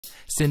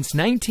Since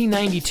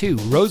 1992,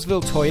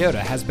 Roseville Toyota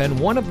has been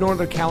one of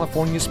Northern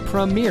California's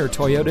premier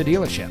Toyota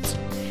dealerships.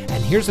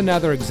 And here's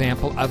another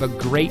example of a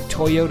great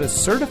Toyota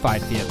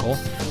certified vehicle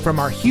from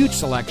our huge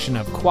selection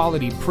of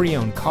quality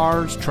pre-owned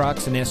cars,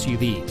 trucks, and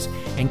SUVs,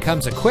 and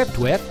comes equipped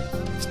with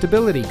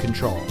stability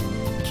control,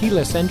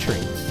 keyless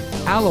entry,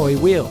 alloy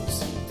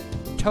wheels,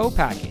 tow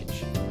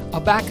package, a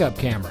backup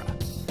camera,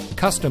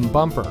 custom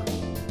bumper,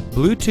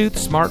 Bluetooth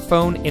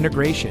smartphone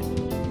integration,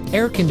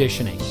 air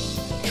conditioning,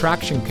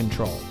 traction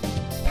control,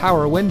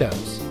 power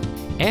windows,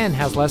 and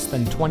has less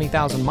than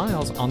 20,000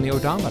 miles on the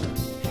odometer.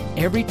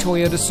 Every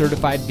Toyota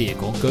certified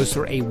vehicle goes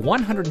through a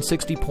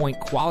 160-point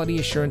quality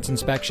assurance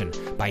inspection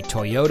by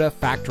Toyota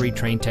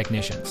factory-trained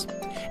technicians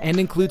and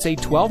includes a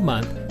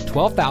 12-month,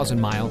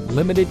 12,000-mile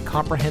limited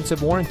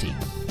comprehensive warranty.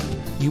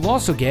 You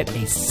also get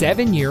a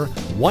 7-year,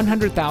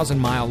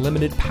 100,000-mile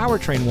limited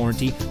powertrain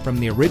warranty from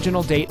the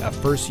original date of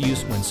first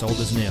use when sold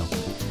as new.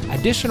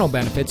 Additional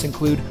benefits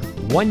include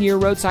 1-year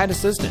roadside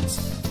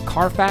assistance,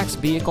 Carfax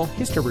Vehicle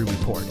History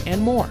Report,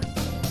 and more.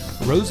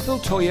 Roseville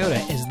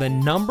Toyota is the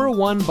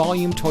 #1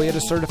 volume Toyota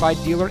certified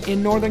dealer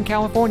in Northern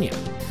California.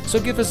 So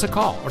give us a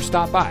call or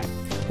stop by.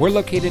 We're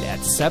located at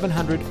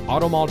 700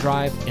 Automall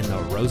Drive in the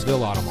Roseville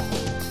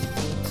Automall.